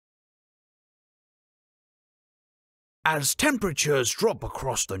As temperatures drop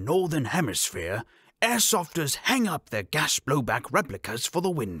across the northern hemisphere, airsofters hang up their gas blowback replicas for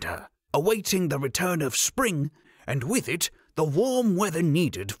the winter, awaiting the return of spring, and with it, the warm weather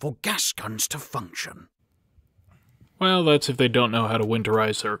needed for gas guns to function. Well, that's if they don't know how to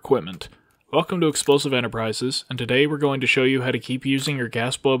winterize their equipment. Welcome to Explosive Enterprises, and today we're going to show you how to keep using your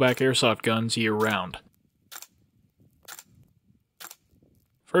gas blowback airsoft guns year-round.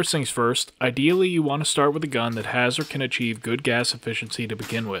 First things first, ideally you want to start with a gun that has or can achieve good gas efficiency to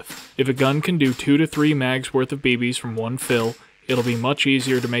begin with. If a gun can do 2 to 3 mags worth of BBs from one fill, it'll be much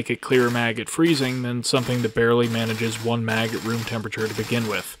easier to make it clear a mag at freezing than something that barely manages 1 mag at room temperature to begin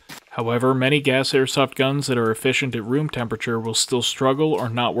with. However, many gas airsoft guns that are efficient at room temperature will still struggle or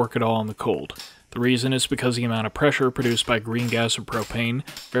not work at all in the cold. The reason is because the amount of pressure produced by green gas or propane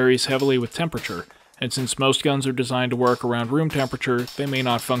varies heavily with temperature, and since most guns are designed to work around room temperature, they may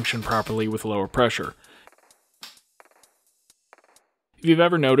not function properly with lower pressure. If you've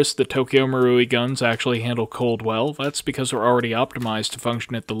ever noticed that Tokyo Marui guns actually handle cold well, that's because they're already optimized to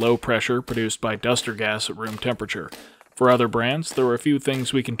function at the low pressure produced by duster gas at room temperature. For other brands, there are a few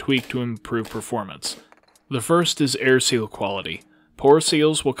things we can tweak to improve performance. The first is air seal quality. Poor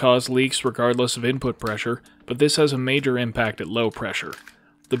seals will cause leaks regardless of input pressure, but this has a major impact at low pressure.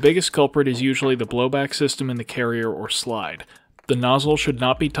 The biggest culprit is usually the blowback system in the carrier or slide. The nozzle should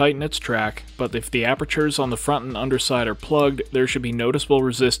not be tight in its track, but if the apertures on the front and underside are plugged, there should be noticeable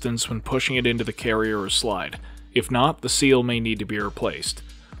resistance when pushing it into the carrier or slide. If not, the seal may need to be replaced.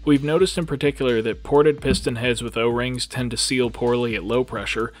 We've noticed in particular that ported piston heads with O-rings tend to seal poorly at low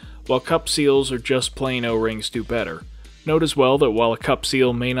pressure, while cup seals or just plain O-rings do better. Note as well that while a cup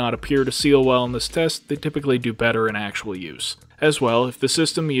seal may not appear to seal well in this test, they typically do better in actual use. As well, if the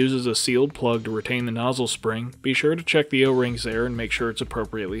system uses a sealed plug to retain the nozzle spring, be sure to check the O-rings there and make sure it's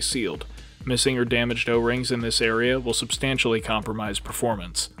appropriately sealed. Missing or damaged O-rings in this area will substantially compromise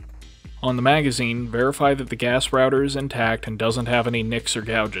performance. On the magazine, verify that the gas router is intact and doesn't have any nicks or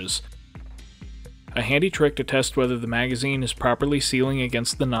gouges. A handy trick to test whether the magazine is properly sealing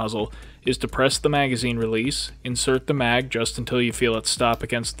against the nozzle is to press the magazine release, insert the mag just until you feel it stop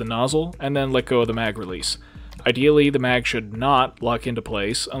against the nozzle, and then let go of the mag release. Ideally, the mag should not lock into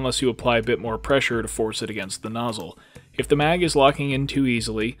place unless you apply a bit more pressure to force it against the nozzle. If the mag is locking in too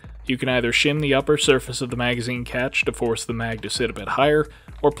easily, you can either shim the upper surface of the magazine catch to force the mag to sit a bit higher,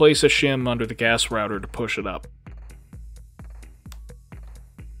 or place a shim under the gas router to push it up.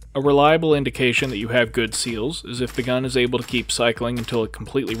 A reliable indication that you have good seals is if the gun is able to keep cycling until it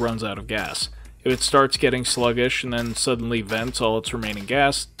completely runs out of gas. If it starts getting sluggish and then suddenly vents all its remaining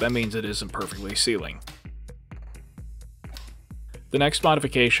gas, that means it isn't perfectly sealing. The next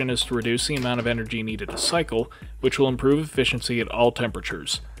modification is to reduce the amount of energy needed to cycle, which will improve efficiency at all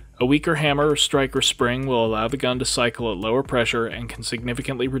temperatures. A weaker hammer or strike or spring will allow the gun to cycle at lower pressure and can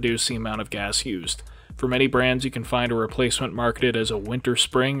significantly reduce the amount of gas used. For many brands, you can find a replacement marketed as a winter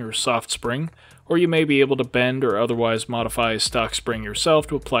spring or soft spring, or you may be able to bend or otherwise modify a stock spring yourself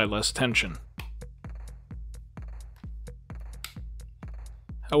to apply less tension.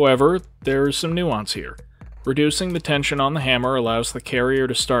 However, there is some nuance here. Reducing the tension on the hammer allows the carrier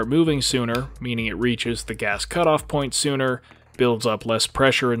to start moving sooner, meaning it reaches the gas cutoff point sooner, builds up less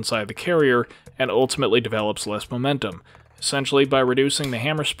pressure inside the carrier, and ultimately develops less momentum. Essentially, by reducing the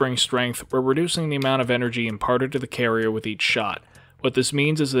hammer spring strength, we're reducing the amount of energy imparted to the carrier with each shot. What this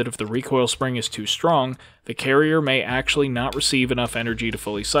means is that if the recoil spring is too strong, the carrier may actually not receive enough energy to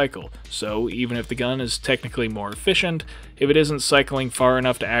fully cycle, so even if the gun is technically more efficient, if it isn't cycling far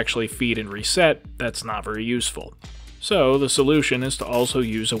enough to actually feed and reset, that's not very useful. So the solution is to also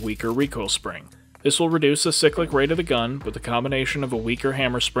use a weaker recoil spring. This will reduce the cyclic rate of the gun, but the combination of a weaker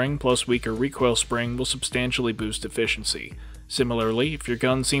hammer spring plus weaker recoil spring will substantially boost efficiency. Similarly, if your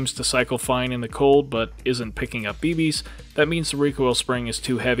gun seems to cycle fine in the cold but isn't picking up BBs, that means the recoil spring is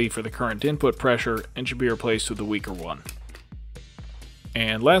too heavy for the current input pressure and should be replaced with a weaker one.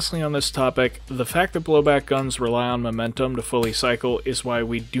 And lastly on this topic, the fact that blowback guns rely on momentum to fully cycle is why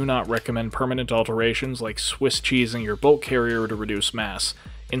we do not recommend permanent alterations like Swiss cheesing your bolt carrier to reduce mass.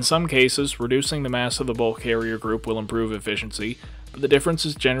 In some cases, reducing the mass of the bolt carrier group will improve efficiency, but the difference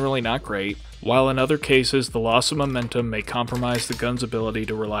is generally not great, while in other cases the loss of momentum may compromise the gun's ability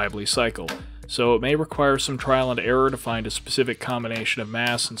to reliably cycle, so it may require some trial and error to find a specific combination of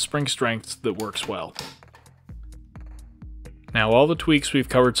mass and spring strengths that works well. Now, all the tweaks we've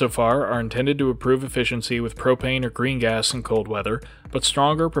covered so far are intended to improve efficiency with propane or green gas in cold weather, but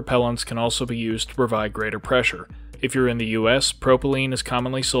stronger propellants can also be used to provide greater pressure. If you're in the US, propylene is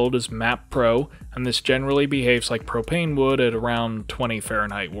commonly sold as MAP Pro, and this generally behaves like propane would at around 20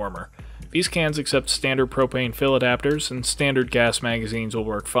 Fahrenheit warmer. These cans accept standard propane fill adapters, and standard gas magazines will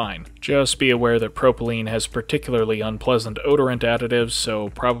work fine. Just be aware that propylene has particularly unpleasant odorant additives, so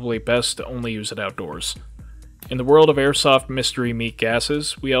probably best to only use it outdoors. In the world of airsoft mystery meat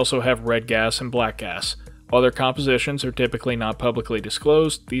gases, we also have red gas and black gas. While their compositions are typically not publicly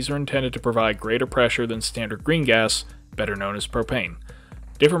disclosed, these are intended to provide greater pressure than standard green gas, better known as propane.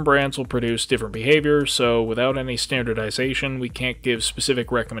 Different brands will produce different behaviors, so without any standardization, we can't give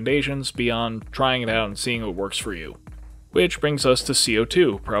specific recommendations beyond trying it out and seeing what works for you. Which brings us to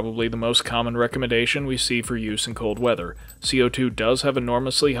CO2, probably the most common recommendation we see for use in cold weather. CO2 does have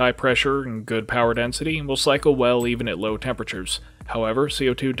enormously high pressure and good power density and will cycle well even at low temperatures. However,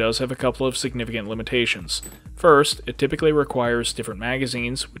 CO2 does have a couple of significant limitations. First, it typically requires different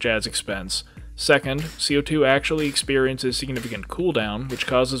magazines, which adds expense. Second, CO2 actually experiences significant cooldown, which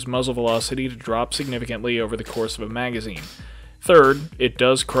causes muzzle velocity to drop significantly over the course of a magazine. Third, it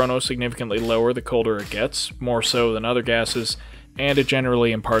does chrono significantly lower the colder it gets, more so than other gases, and it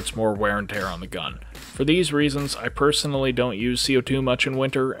generally imparts more wear and tear on the gun. For these reasons, I personally don't use CO2 much in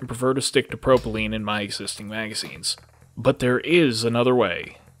winter and prefer to stick to propylene in my existing magazines. But there is another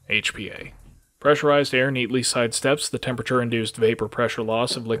way: HPA. Pressurized air neatly sidesteps the temperature-induced vapor pressure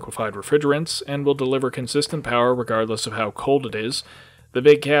loss of liquefied refrigerants and will deliver consistent power regardless of how cold it is. The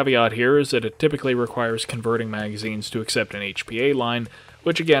big caveat here is that it typically requires converting magazines to accept an HPA line,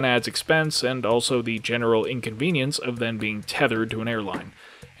 which again adds expense and also the general inconvenience of then being tethered to an airline.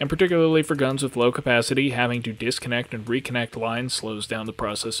 And particularly for guns with low capacity, having to disconnect and reconnect lines slows down the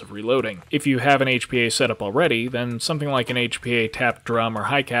process of reloading. If you have an HPA setup already, then something like an HPA tapped drum or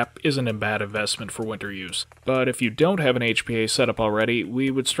high cap isn't a bad investment for winter use. But if you don't have an HPA setup already,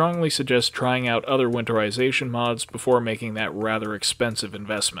 we would strongly suggest trying out other winterization mods before making that rather expensive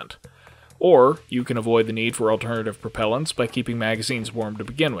investment. Or, you can avoid the need for alternative propellants by keeping magazines warm to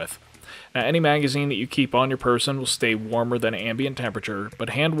begin with. Now, any magazine that you keep on your person will stay warmer than ambient temperature, but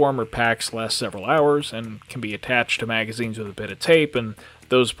hand warmer packs last several hours and can be attached to magazines with a bit of tape, and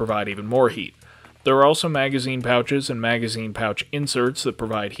those provide even more heat. There are also magazine pouches and magazine pouch inserts that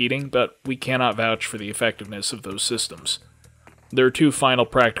provide heating, but we cannot vouch for the effectiveness of those systems. There are two final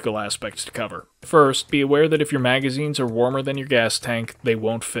practical aspects to cover. First, be aware that if your magazines are warmer than your gas tank, they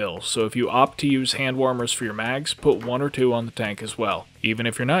won't fill, so if you opt to use hand warmers for your mags, put one or two on the tank as well. Even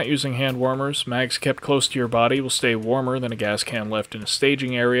if you're not using hand warmers, mags kept close to your body will stay warmer than a gas can left in a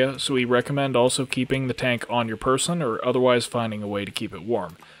staging area, so we recommend also keeping the tank on your person or otherwise finding a way to keep it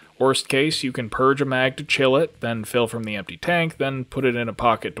warm. Worst case, you can purge a mag to chill it, then fill from the empty tank, then put it in a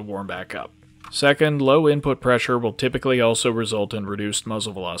pocket to warm back up. Second, low input pressure will typically also result in reduced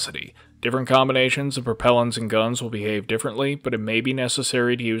muzzle velocity. Different combinations of propellants and guns will behave differently, but it may be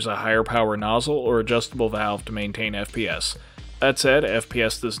necessary to use a higher power nozzle or adjustable valve to maintain FPS. That said,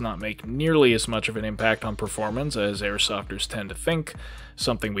 FPS does not make nearly as much of an impact on performance as airsofters tend to think,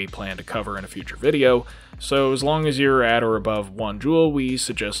 something we plan to cover in a future video, so as long as you're at or above 1 joule, we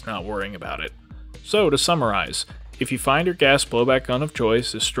suggest not worrying about it. So, to summarize, if you find your gas blowback gun of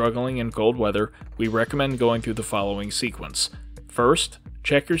choice is struggling in cold weather, we recommend going through the following sequence. First,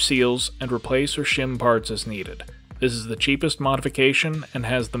 check your seals and replace or shim parts as needed. This is the cheapest modification and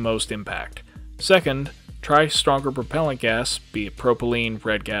has the most impact. Second, try stronger propellant gas, be it propylene,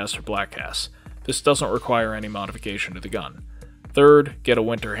 red gas, or black gas. This doesn't require any modification to the gun. Third, get a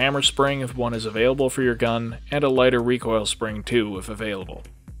winter hammer spring if one is available for your gun, and a lighter recoil spring too if available.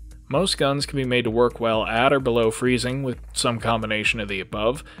 Most guns can be made to work well at or below freezing with some combination of the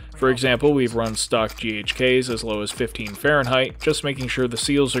above. For example, we've run stock GHKs as low as 15 Fahrenheit, just making sure the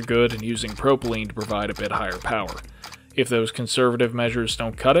seals are good and using propylene to provide a bit higher power. If those conservative measures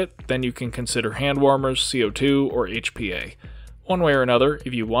don't cut it, then you can consider hand warmers, CO2, or HPA. One way or another,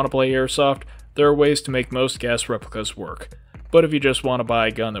 if you want to play airsoft, there are ways to make most gas replicas work. But if you just want to buy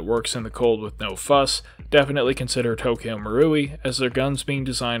a gun that works in the cold with no fuss, definitely consider Tokyo Marui, as their guns being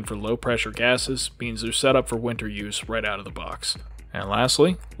designed for low pressure gases means they're set up for winter use right out of the box. And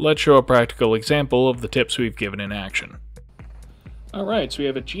lastly, let's show a practical example of the tips we've given in action. Alright, so we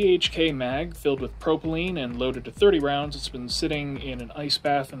have a GHK mag filled with propylene and loaded to 30 rounds. It's been sitting in an ice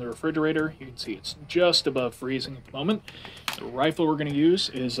bath in the refrigerator. You can see it's just above freezing at the moment. The rifle we're going to use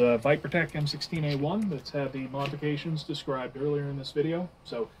is a Vipertech M16A1 that's had the modifications described earlier in this video.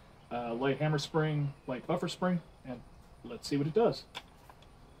 So, light hammer spring, light buffer spring, and let's see what it does.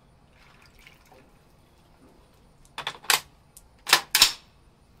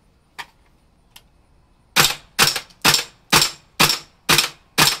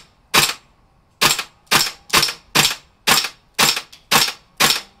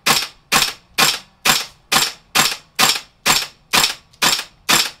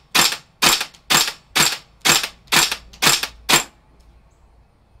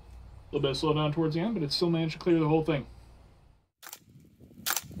 little bit of slowdown towards the end, but it still managed to clear the whole thing.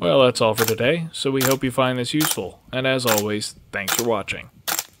 Well, that's all for today, so we hope you find this useful, and as always, thanks for watching.